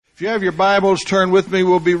If you have your Bibles, turn with me.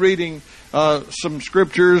 We'll be reading some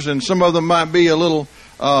scriptures, and some of them might be a little,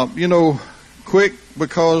 quick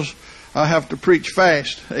because I have to preach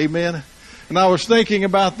fast. Amen. And I was thinking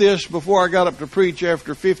about this before I got up to preach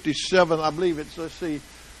after 57, I believe it's,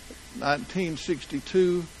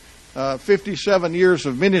 1962, 57 years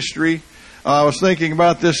of ministry. I was thinking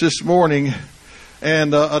about this morning,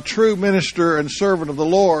 and a true minister and servant of the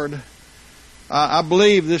Lord, I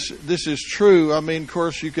believe this is true. I mean, of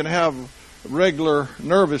course, you can have regular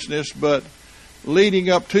nervousness, but leading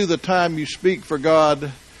up to the time you speak for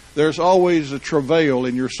God, there's always a travail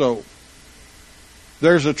in your soul.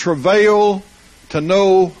 There's a travail to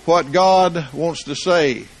know what God wants to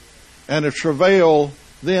say, and a travail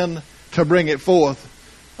then to bring it forth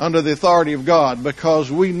under the authority of God, because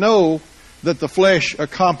we know that the flesh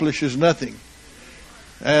accomplishes nothing.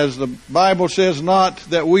 As the Bible says, not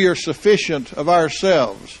that we are sufficient of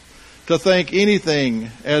ourselves to think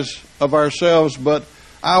anything as of ourselves, but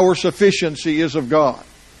our sufficiency is of God.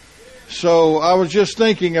 So I was just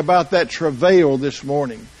thinking about that travail this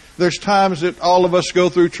morning. There's times that all of us go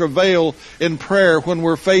through travail in prayer when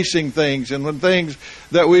we're facing things and when things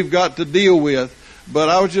that we've got to deal with. But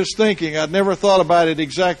I was just thinking, I'd never thought about it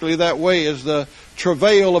exactly that way, as the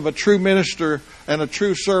travail of a true minister and a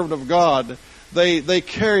true servant of God. They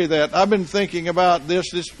carry that. I've been thinking about this.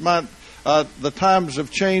 The times have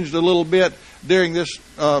changed a little bit during this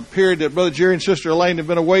period that Brother Jerry and Sister Elaine have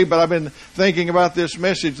been away, but I've been thinking about this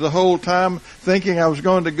message the whole time, thinking I was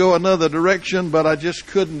going to go another direction, but I just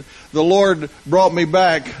couldn't. The Lord brought me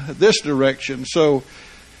back this direction. So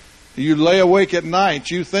you lay awake at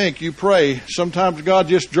night, you think, you pray. Sometimes God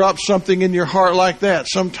just drops something in your heart like that.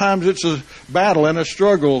 Sometimes it's a battle and a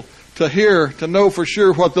struggle to hear, to know for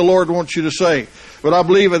sure what the Lord wants you to say. But I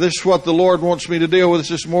believe that this is what the Lord wants me to deal with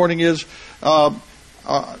this morning is,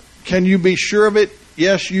 can you be sure of it?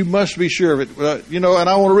 Yes, you must be sure of it. And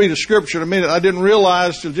I want to read a scripture in a minute. I didn't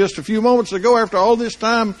realize till just a few moments ago, after all this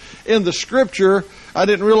time in the scripture, I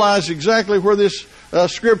didn't realize exactly where this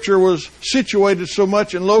scripture was situated so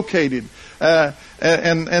much and located. And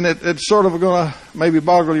it's sort of going to maybe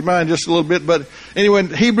boggle your mind just a little bit. But anyway,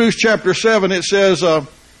 in Hebrews chapter 7, it says,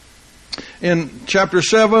 in chapter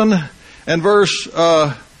 7 and verse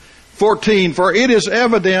 14, "For it is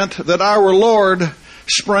evident that our Lord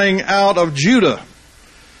sprang out of Judah,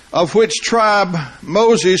 of which tribe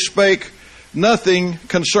Moses spake nothing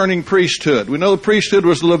concerning priesthood." We know the priesthood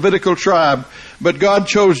was the Levitical tribe, but God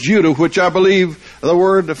chose Judah, which I believe the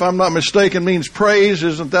word, if I'm not mistaken, means praise.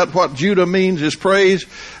 Isn't that what Judah means, is praise?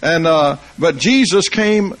 And but Jesus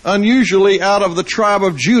came unusually out of the tribe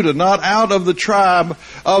of Judah, not out of the tribe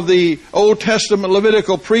of the Old Testament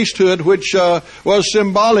Levitical priesthood, which was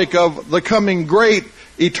symbolic of the coming great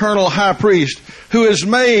eternal high priest, who is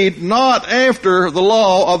made not after the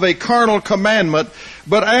law of a carnal commandment,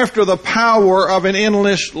 but after the power of an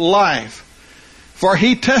endless life. For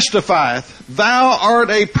he testifieth, "Thou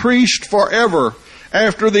art a priest forever,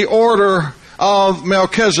 after the order of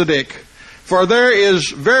Melchizedek. For there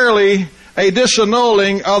is verily a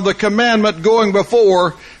disannulling of the commandment going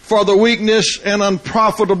before, for the weakness and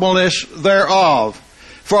unprofitableness thereof.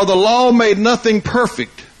 For the law made nothing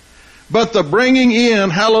perfect, but the bringing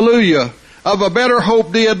in," hallelujah, "of a better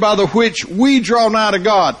hope did, by the which we draw nigh to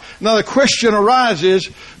God." Now the question arises,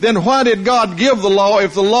 then why did God give the law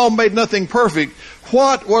if the law made nothing perfect?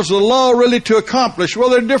 What was the law really to accomplish? Well,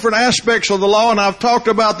 there are different aspects of the law, and I've talked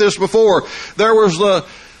about this before. There was the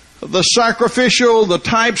sacrificial, the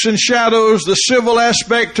types and shadows, the civil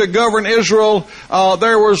aspect to govern Israel.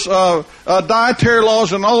 There was dietary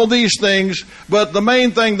laws and all these things. But the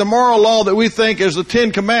main thing, the moral law that we think is the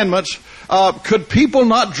Ten Commandments. Could people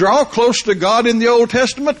not draw close to God in the Old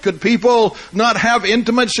Testament? Could people not have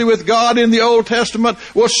intimacy with God in the Old Testament?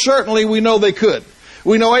 Well, certainly we know they could.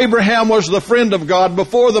 We know Abraham was the friend of God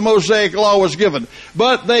before the Mosaic law was given.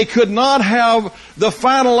 But they could not have the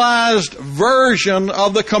finalized version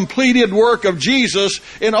of the completed work of Jesus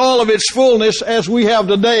in all of its fullness as we have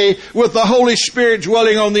today, with the Holy Spirit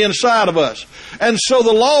dwelling on the inside of us. And so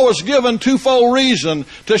the law was given twofold reason: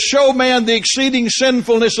 to show man the exceeding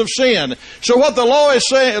sinfulness of sin. So what the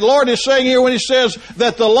Lord is saying here when He says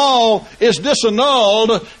that the law is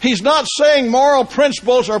disannulled, He's not saying moral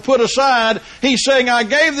principles are put aside. He's saying, I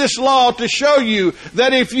gave this law to show you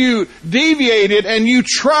that if you deviated and you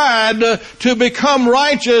tried to become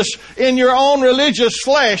righteous in your own religious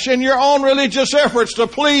flesh, in your own religious efforts to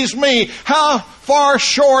please me, how far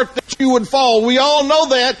short that you would fall. We all know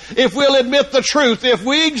that if we'll admit the truth. If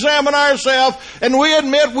we examine ourselves and we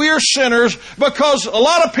admit we are sinners, because a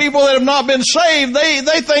lot of people that have not been saved,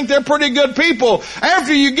 they think they're pretty good people.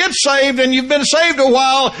 After you get saved and you've been saved a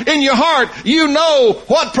while, in your heart, you know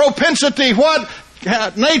what propensity, what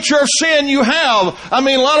nature of sin you have. I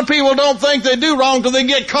mean, a lot of people don't think they do wrong till they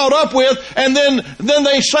get caught up with, and then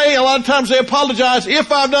they say, a lot of times they apologize,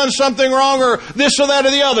 if I've done something wrong or this or that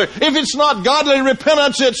or the other. If it's not godly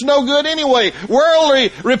repentance, it's no good anyway.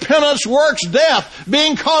 Worldly repentance works death.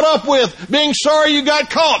 Being caught up with, being sorry you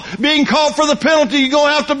got caught, being caught for the penalty you're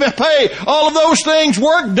going to have to pay. All of those things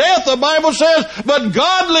work death, the Bible says, but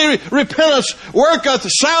godly repentance worketh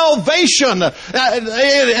salvation.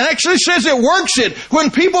 It actually says it works it.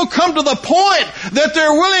 When people come to the point that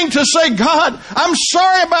they're willing to say, God, I'm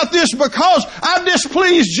sorry about this because I've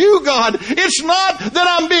displeased you, God. It's not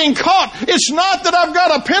that I'm being caught. It's not that I've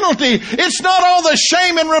got a penalty. It's not all the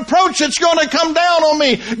shame and reproach that's going to come down on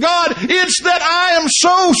me. God, it's that I am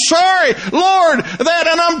so sorry, Lord,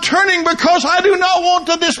 and I'm turning because I do not want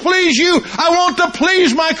to displease you. I want to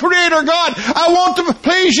please my Creator, God. I want to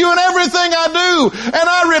please you in everything I do. And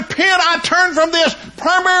I repent. I turn from this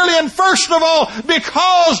primarily and first of all,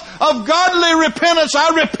 because of godly repentance,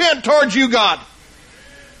 I repent towards you, God.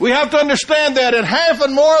 We have to understand that. And half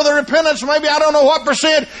and more of the repentance, maybe I don't know what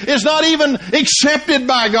percent, is not even accepted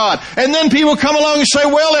by God. And then people come along and say,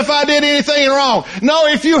 well, if I did anything wrong. No,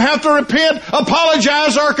 if you have to repent,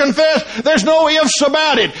 apologize, or confess, there's no ifs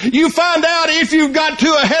about it. You find out if you've got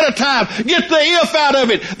to ahead of time. Get the if out of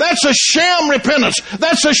it. That's a sham repentance.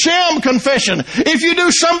 That's a sham confession. If you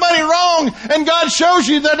do somebody wrong and God shows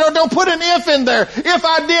you that, don't put an if in there. If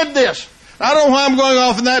I did this. I don't know why I'm going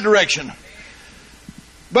off in that direction.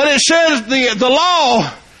 But it says the law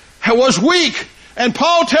was weak. And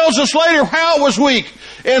Paul tells us later how it was weak.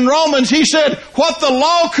 In Romans, he said, what the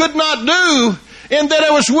law could not do, in that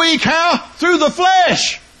it was weak, how? Through the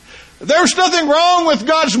flesh. There's nothing wrong with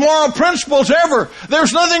God's moral principles ever.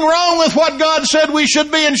 There's nothing wrong with what God said we should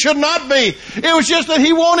be and should not be. It was just that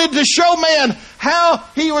He wanted to show man how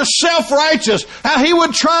He was self-righteous, how He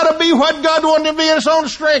would try to be what God wanted to be in His own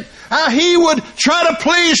strength, how He would try to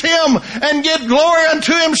please Him and get glory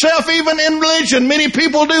unto Himself even in religion. Many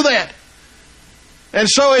people do that. And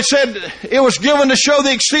so it said it was given to show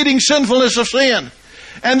the exceeding sinfulness of sin.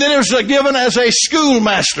 And then it was given as a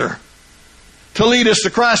schoolmaster to lead us to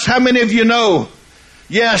Christ. How many of you know,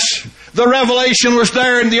 yes, the revelation was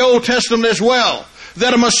there in the Old Testament as well,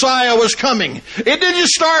 that a Messiah was coming. It didn't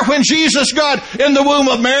just start when Jesus got in the womb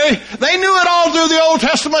of Mary. They knew it all through the Old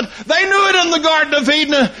Testament. They knew it in the Garden of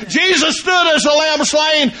Eden. Jesus stood as a lamb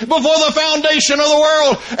slain before the foundation of the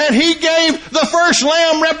world, and He gave the first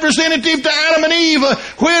lamb representative to Adam and Eve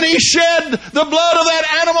when He shed the blood of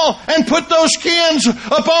that animal and put those skins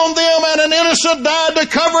upon them, and an innocent died to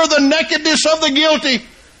cover the nakedness of the guilty.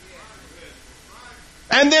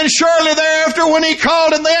 And then shortly thereafter, when He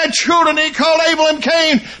called and they had children, He called Abel and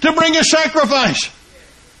Cain to bring a sacrifice.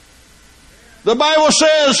 The Bible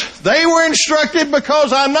says they were instructed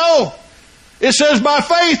because I know. It says by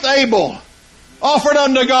faith Abel offered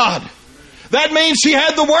unto God. That means he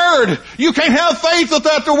had the Word. You can't have faith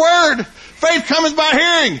without the Word. Faith cometh by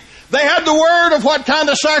hearing. They had the Word of what kind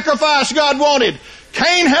of sacrifice God wanted.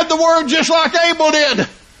 Cain had the Word just like Abel did.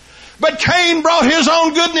 But Cain brought his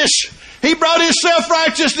own goodness. He brought his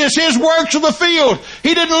self-righteousness, his works of the field.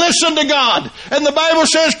 He didn't listen to God. And the Bible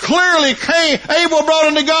says clearly Abel brought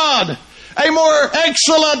unto God a more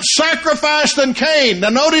excellent sacrifice than Cain. Now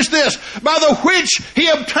notice this. By the which he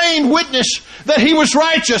obtained witness that he was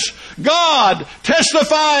righteous, God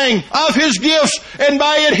testifying of his gifts, and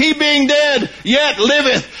by it he being dead yet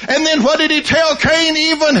liveth. And then what did he tell Cain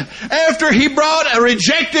even after he brought a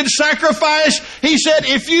rejected sacrifice? He said,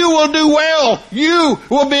 if you will do well, you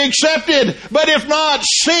will be accepted. But if not,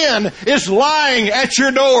 sin is lying at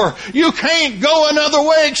your door. You can't go another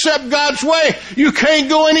way except God's way. You can't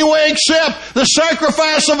go any way except the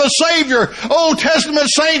sacrifice of a Savior. Old Testament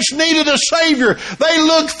saints needed a Savior. They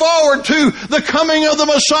looked forward to the coming of the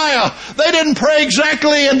Messiah. They didn't pray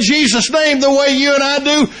exactly in Jesus' name the way you and I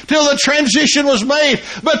do till the transition was made,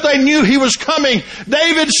 but they knew He was coming.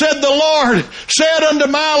 David said, the Lord said unto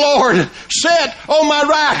my Lord, sit on my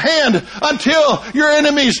right hand until your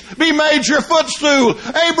enemies be made your footstool.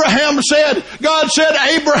 Abraham said, God said,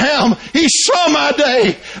 Abraham, he saw my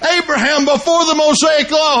day. Abraham, before the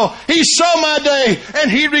Mosaic law, he saw my day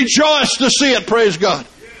and he rejoiced to see it. Praise God.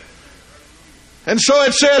 And so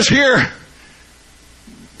it says here,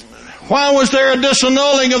 why was there a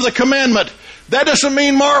disannulling of the commandment? That doesn't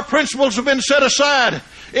mean moral principles have been set aside.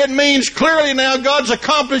 It means clearly now God's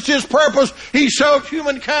accomplished His purpose. He's helped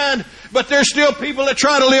humankind. But there's still people that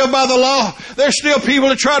try to live by the law. There's still people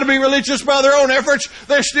that try to be religious by their own efforts.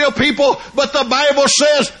 There's still people, but the Bible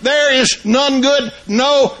says there is none good,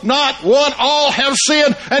 no, not one. All have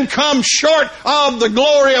sinned and come short of the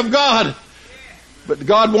glory of God. But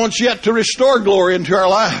God wants yet to restore glory into our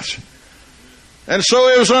lives. And so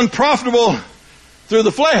it was unprofitable through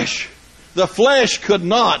the flesh. The flesh could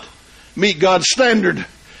not meet God's standard.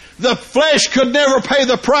 The flesh could never pay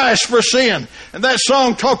the price for sin. And that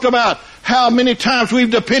song talked about how many times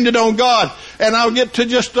we've depended on God. And I'll get to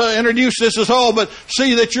just introduce this as all, but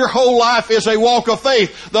see that your whole life is a walk of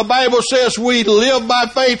faith. The Bible says we live by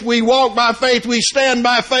faith, we walk by faith, we stand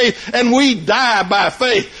by faith, and we die by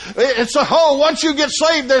faith. It's a whole, once you get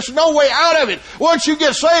saved, there's no way out of it. Once you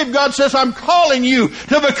get saved, God says, I'm calling you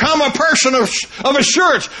to become a person of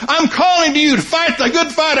assurance. I'm calling you to fight the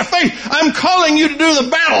good fight of faith. I'm calling you to do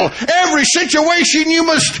the battle. Every situation you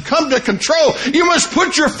must come to control. You must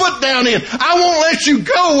put your foot down in. I won't let you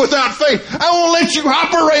go without faith. I won't let you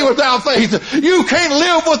operate without faith. You can't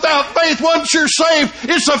live without faith once you're saved.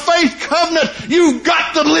 It's a faith covenant. You've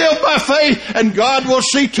got to live by faith. And God will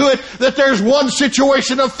see to it that there's one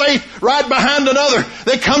situation of faith right behind another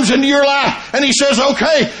that comes into your life. And He says,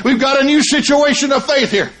 okay, we've got a new situation of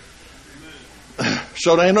faith here.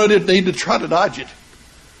 So they know they need to try to dodge it.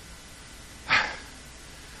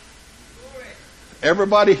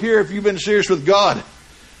 Everybody here, if you've been serious with God,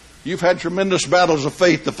 you've had tremendous battles of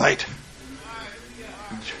faith to fight.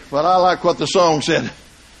 But I like what the song said.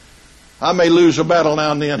 I may lose a battle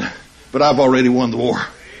now and then, but I've already won the war.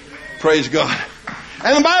 Praise God.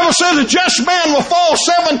 And the Bible says a just man will fall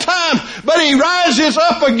 7 times, but he rises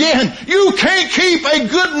up again. You can't keep a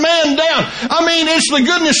good man down. I mean, it's the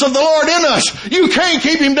goodness of the Lord in us. You can't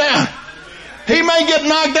keep him down. He may get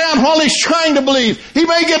knocked down while he's trying to believe. He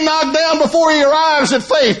may get knocked down before he arrives at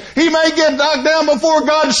faith. He may get knocked down before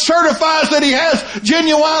God certifies that he has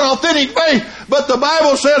genuine, authentic faith. But the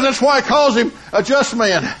Bible says that's why it calls him a just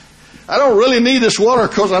man. I don't really need this water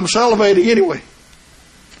because I'm salivating anyway.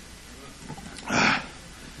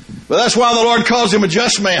 But that's why the Lord calls him a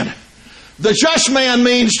just man. The just man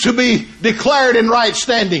means to be declared in right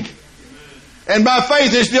standing. And by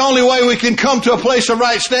faith is the only way we can come to a place of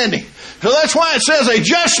right standing. So that's why it says a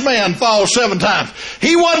just man falls 7 times.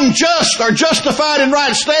 He wasn't just or justified in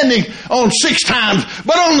right standing on 6 times,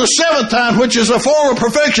 but on the 7th time, which is a form of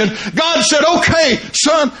perfection. God said, okay,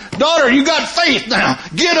 son, daughter, you got faith now.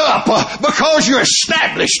 Get up because you're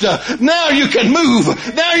established. Now you can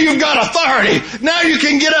move. Now you've got authority. Now you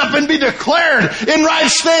can get up and be declared in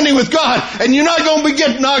right standing with God. And you're not going to be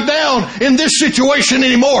getting knocked down in this situation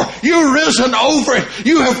anymore. You've risen over it.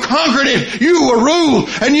 You have conquered it. You will rule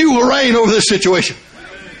and you will reign over this situation.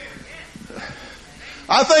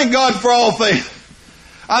 I thank God for all faith.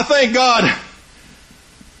 I thank God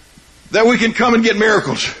that we can come and get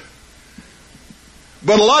miracles.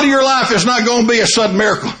 But a lot of your life is not going to be a sudden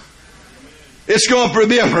miracle. It's going to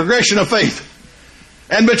be a progression of faith.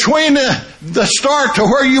 And between the start to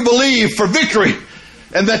where you believe for victory,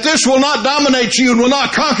 and that this will not dominate you and will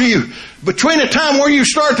not conquer you, between the time where you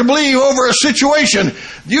start to believe over a situation,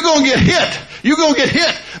 you're going to get hit. You're going to get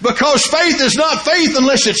hit because faith is not faith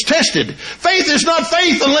unless it's tested. Faith is not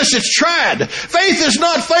faith unless it's tried. Faith is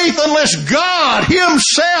not faith unless God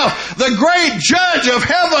Himself, the great judge of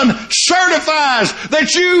heaven, certifies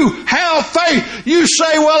that you have faith. You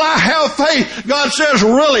say, well, I have faith. God says,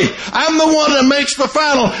 really? I'm the one that makes the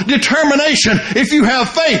final determination. If you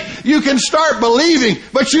have faith, you can start believing,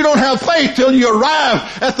 but you don't have faith till you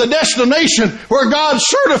arrive at the destination where God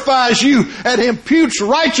certifies you and imputes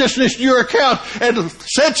righteousness to your account and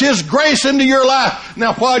sets His grace into your life.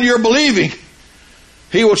 Now, while you're believing,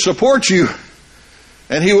 He will support you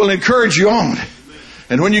and He will encourage you on.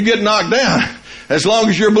 And when you get knocked down, as long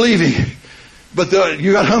as you're believing, but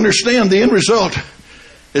you got to understand the end result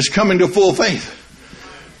is coming to full faith.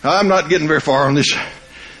 I'm not getting very far on this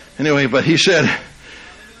anyway, but he said,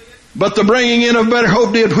 but the bringing in of better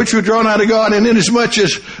hope did, which were drawn out of God, and inasmuch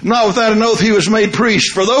as not without an oath he was made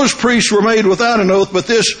priest. For those priests were made without an oath, but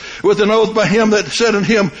this with an oath by him that said unto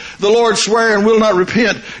him, the Lord swear and will not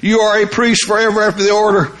repent. You are a priest forever after the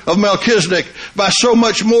order of Melchizedek. By so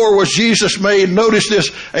much more was Jesus made, notice this,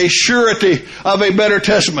 a surety of a better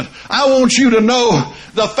testament. I want you to know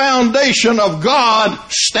the foundation of God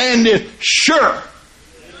standeth sure.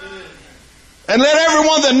 And let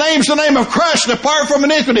everyone that names the name of Christ depart from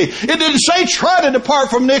iniquity. It didn't say try to depart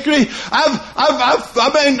from iniquity.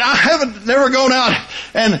 I haven't never gone out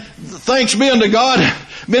and, thanks be unto God,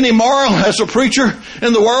 been immoral as a preacher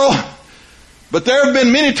in the world. But there have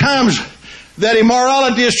been many times that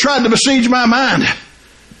immorality has tried to besiege my mind.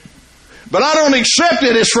 But I don't accept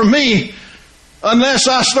it as from me unless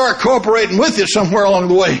I start cooperating with it somewhere along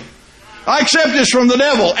the way. I accept this from the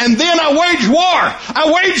devil, and then I wage war.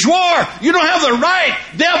 I wage war. You don't have the right,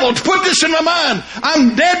 devil, to put this in my mind.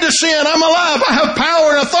 I'm dead to sin. I'm alive. I have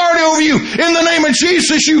power and authority over you. In the name of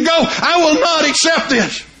Jesus, you go. I will not accept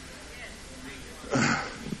this.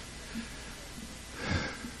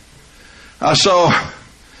 I saw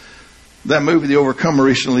that movie, The Overcomer,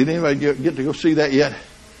 recently. Did anybody get to go see that yet?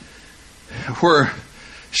 Where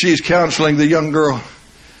she's counseling the young girl.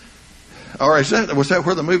 Or was that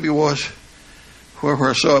where the movie was? Where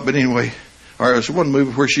I saw it, but anyway. Or it was one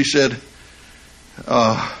movie where she said,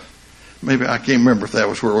 maybe I can't remember if that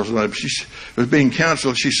was where it was. She was being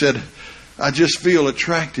counseled. She said, I just feel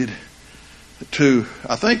attracted to,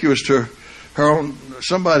 I think it was to her own,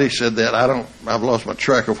 somebody said that. I've lost my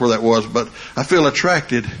track of where that was, but I feel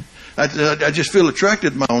attracted. I just feel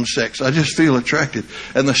attracted to my own sex. I just feel attracted.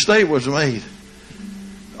 And the statement was made,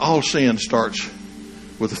 all sin starts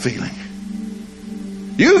with a feeling.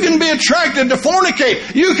 You can be attracted to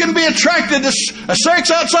fornicate. You can be attracted to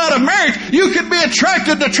sex outside of marriage. You can be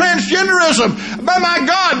attracted to transgenderism. By my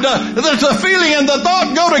God, the feeling and the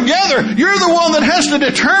thought go together. You're the one that has to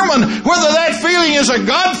determine whether that feeling is a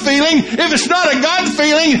God feeling. If it's not a God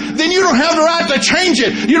feeling, then you don't have the right to change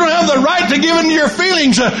it. You don't have the right to give in to your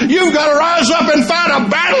feelings. You've got to rise up and fight a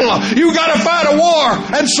battle. You've got to fight a war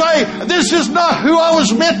and say, this is not who I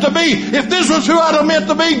was meant to be. If this was who I was meant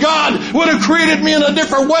to be, God would have created me in a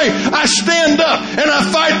different way. I stand up and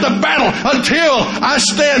I fight the battle until I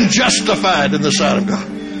stand justified in the sight of God.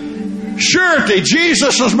 Surety.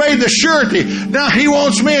 Jesus has made the surety. Now He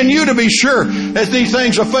wants me and you to be sure at these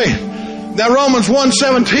things of faith. Now Romans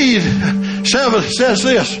 1:17 says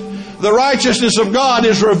this. The righteousness of God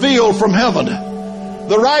is revealed from heaven.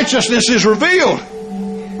 The righteousness is revealed.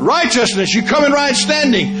 Righteousness, you come in right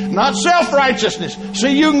standing, not self-righteousness.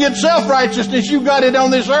 See, you can get self-righteousness. You got it on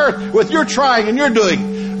this earth with your trying and your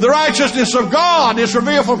doing. The righteousness of God is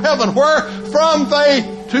revealed from heaven. Where? From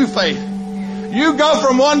faith to faith. You go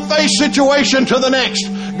from one faith situation to the next.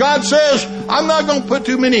 God says, I'm not going to put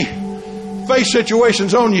too many faith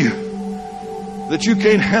situations on you that you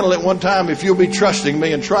can't handle at one time if you'll be trusting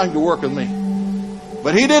me and trying to work with me.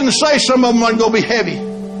 But He didn't say some of them aren't going to be heavy.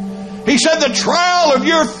 He said the trial of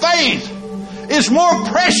your faith is more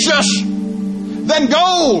precious than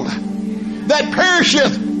gold that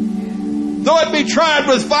perisheth, though it be tried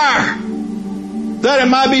with fire, that it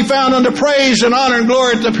might be found unto praise and honor and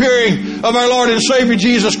glory at the appearing of our Lord and Savior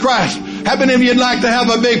Jesus Christ. How many of you'd like to have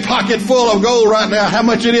a big pocket full of gold right now? How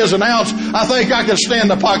much it is an ounce? I think I could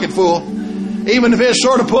stand a pocket full. Even if it's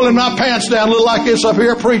sort of pulling my pants down a little like this up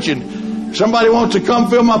here preaching. Somebody wants to come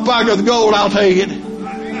fill my pocket with gold, I'll take it.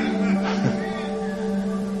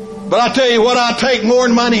 But I tell you what, I'll take more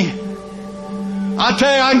than money. I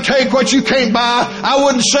tell you, I can take what you can't buy. I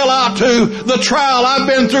wouldn't sell out to the trial. I've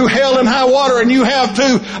been through hell and high water, and you have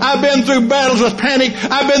too. I've been through battles with panic.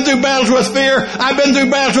 I've been through battles with fear. I've been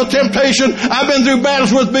through battles with temptation. I've been through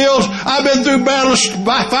battles with bills. I've been through battles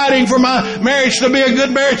by fighting for my marriage to be a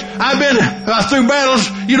good marriage. I've been through battles,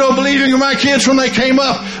 believing in my kids when they came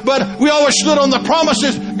up. But we always stood on the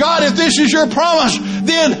promises. God, if this is your promise,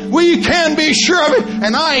 then we can be sure of it.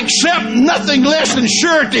 And I accept nothing less than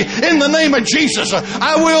surety in the name of Jesus.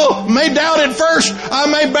 I may doubt at first. I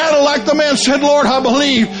may battle like the man said, Lord, I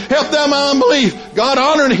believe. Help thou my unbelief. God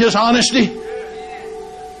honored his honesty.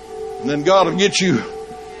 And then God will get you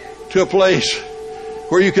to a place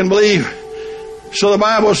where you can believe. So the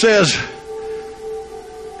Bible says,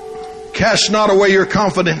 cast not away your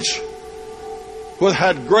confidence, which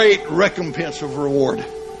had great recompense of reward.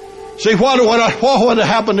 See, what would have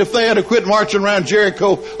happened if they had quit marching around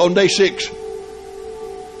Jericho on day 6?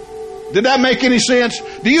 Did that make any sense?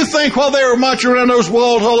 Do you think while they were marching around those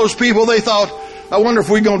walls, all those people, they thought, I wonder if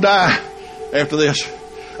we're going to die after this?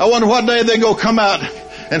 I wonder what day they're going to come out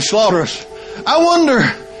and slaughter us. I wonder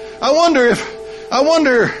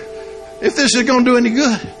if this is going to do any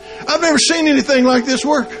good. I've never seen anything like this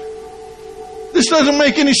work. This doesn't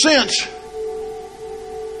make any sense.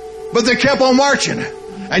 But they kept on marching.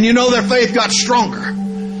 And their faith got stronger.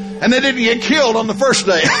 And they didn't get killed on the first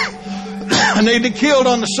day. And they get killed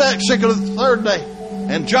on the second or the third day.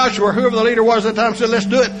 And Joshua, whoever the leader was at the time, said, let's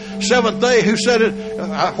do it. Seventh day, who said it?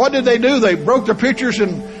 What did they do? They broke their pitchers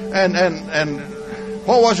and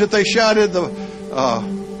what was it they shouted?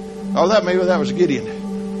 Maybe that was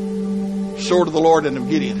Gideon. Sword of the Lord and of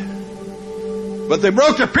Gideon. But they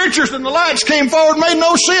broke their pitchers and the lights came forward. Made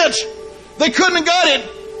no sense. They couldn't have got it.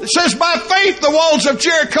 It says by faith the walls of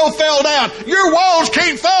Jericho fell down. Your walls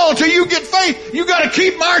can't fall until you get faith. You got to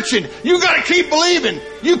keep marching. You got to keep believing.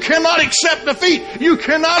 You cannot accept defeat. You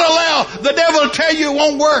cannot allow the devil to tell you it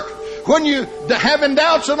won't work when you having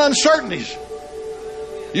doubts and uncertainties.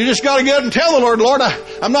 You just got to get up and tell the Lord, Lord,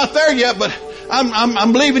 I'm not there yet, but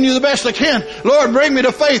I'm believing you the best I can. Lord, bring me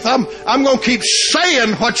to faith. I'm going to keep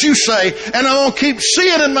saying what you say, and I'm going to keep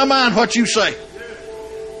seeing in my mind what you say.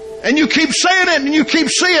 And you keep saying it and you keep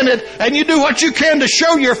seeing it, and you do what you can to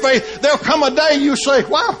show your faith. There'll come a day you say,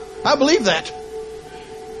 wow, I believe that.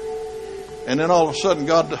 And then all of a sudden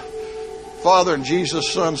God the Father and Jesus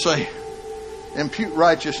the Son say, impute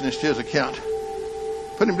righteousness to his account.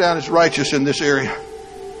 Put him down as righteous in this area.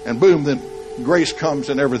 And boom, then grace comes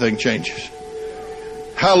and everything changes.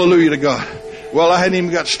 Hallelujah to God. Well, I hadn't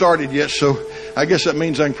even got started yet, so I guess that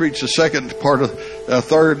means I can preach the second part of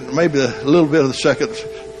third, maybe a little bit of the second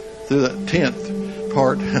through the 10th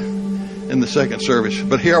part in the second service.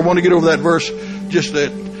 But here I want to get over that verse just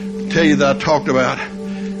to tell you that I talked about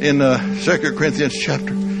in 2 Corinthians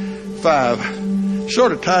chapter 5.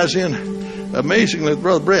 Sort of ties in amazingly with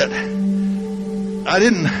Brother Brett. I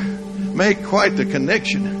didn't make quite the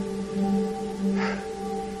connection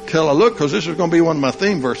till I looked, because this is going to be one of my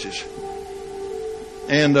theme verses.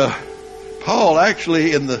 And Paul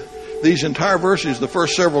actually in these entire verses, the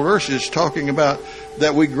first several verses, talking about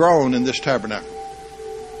that we groan in this tabernacle.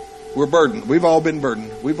 We're burdened. We've all been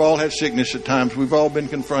burdened. We've all had sickness at times. We've all been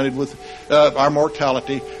confronted with our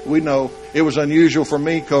mortality. We know it was unusual for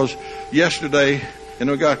me because yesterday, and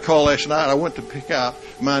we got a call last night, I went to pick out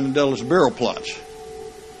mine and Della's burial plots.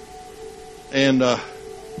 And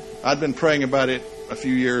I'd been praying about it a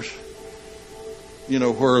few years,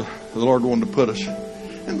 where the Lord wanted to put us.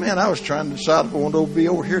 And man, I was trying to decide if I wanted to be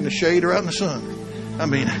over here in the shade or out in the sun. I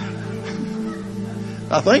mean,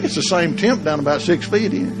 I think it's the same temp down about 6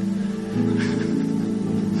 feet in.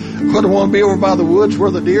 Would I want to be over by the woods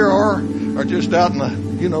where the deer are, or just out in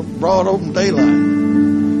the, broad open daylight?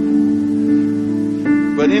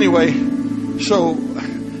 But anyway, so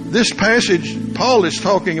this passage, Paul is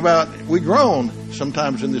talking about we groan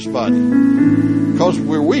sometimes in this body because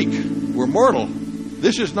we're weak, we're mortal.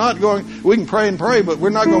 This is not going, we can pray and pray, but we're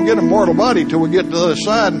not going to get a mortal body till we get to the other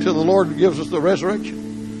side, until the Lord gives us the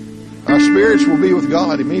resurrection. Our spirits will be with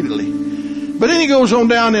God immediately. But then he goes on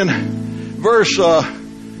down in verse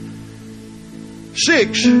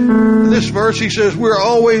 6. This verse, he says, we're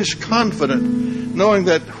always confident, knowing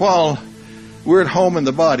that while we're at home in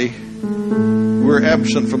the body, we're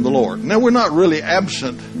absent from the Lord. Now, we're not really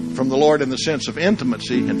absent from the Lord in the sense of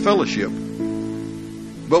intimacy and fellowship,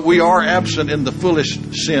 but we are absent in the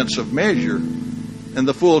fullest sense of measure and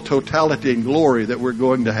the full totality and glory that we're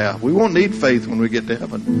going to have. We won't need faith when we get to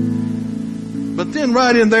heaven. But then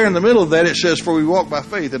right in there in the middle of that, it says, for we walk by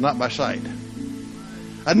faith and not by sight.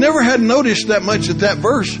 I never had noticed that much that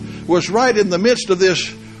verse was right in the midst of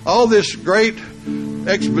all this great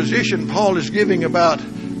exposition Paul is giving about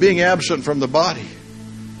being absent from the body.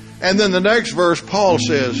 And then the next verse, Paul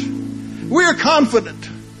says, we are confident,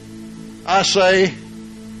 I say,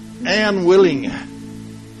 and willing,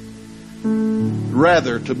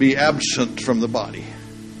 rather to be absent from the body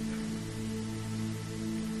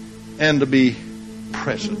and to be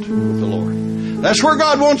present with the Lord. That's where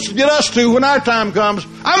God wants to get us to when our time comes.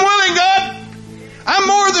 I'm willing, God. I'm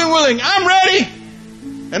more than willing. I'm ready.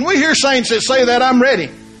 And we hear saints that say that, I'm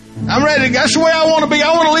ready. I'm ready. That's the way I want to be.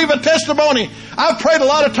 I want to leave a testimony. I've prayed a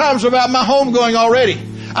lot of times about my home going already.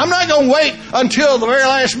 I'm not going to wait until the very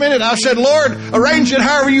last minute. I've said, Lord, arrange it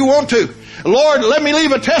however you want to. Lord, let me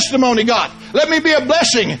leave a testimony, God. Let me be a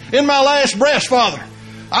blessing in my last breath, Father.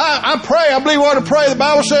 I pray. I believe what to pray. The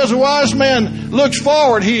Bible says a wise man looks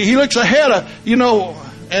forward. He looks ahead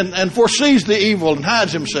and foresees the evil and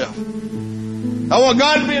hides himself. I want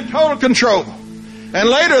God to be in total control. And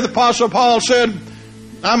later the Apostle Paul said,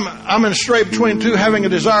 I'm in a strait between two, having a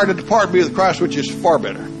desire to depart and be with Christ, which is far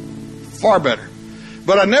better. Far better.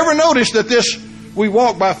 But I never noticed that this, we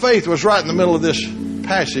walk by faith, was right in the middle of this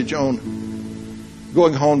passage on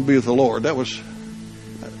going home to be with the Lord. That was,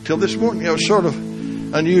 till this morning, it was sort of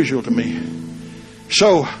unusual to me.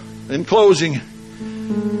 So, in closing,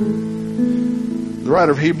 the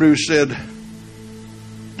writer of Hebrews said,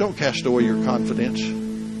 don't cast away your confidence.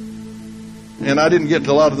 And I didn't get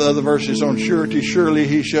to a lot of the other verses on surety. Surely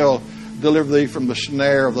he shall deliver thee from the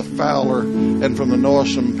snare of the fowler and from the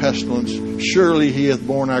noisome pestilence. Surely he hath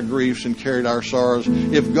borne our griefs and carried our sorrows.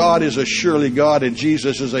 If God is a surely God and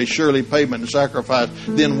Jesus is a surely payment and sacrifice,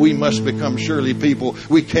 then we must become surely people.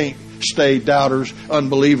 We can't stay doubters,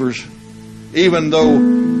 unbelievers. Even though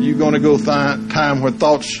you're going to go time when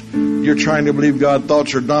thoughts, you're trying to believe God,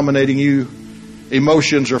 thoughts are dominating you,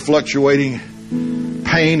 emotions are fluctuating,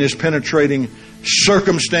 pain is penetrating,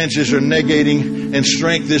 circumstances are negating, and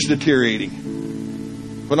strength is deteriorating.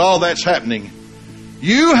 When all that's happening,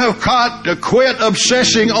 you have got to quit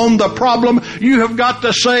obsessing on the problem. You have got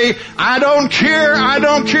to say, I don't care.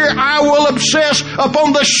 I will obsess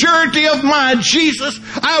upon the surety of my Jesus.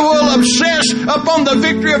 I will obsess upon the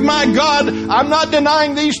victory of my God. I'm not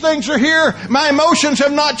denying these things are here. My emotions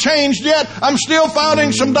have not changed yet. I'm still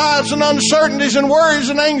fighting some doubts and uncertainties and worries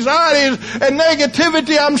and anxieties and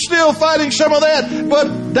negativity. I'm still fighting some of that.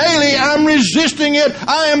 But daily I'm resisting it.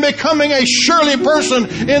 I am becoming a surely person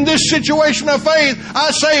in this situation of faith.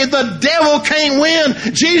 I say the devil can't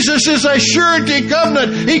win. Jesus is a surety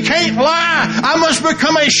covenant. He can't lie. I must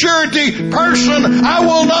become a surety person. I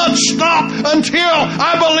will not stop until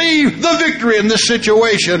I believe the victory in this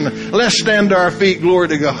situation. Let's stand to our feet. Glory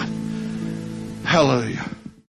to God. Hallelujah.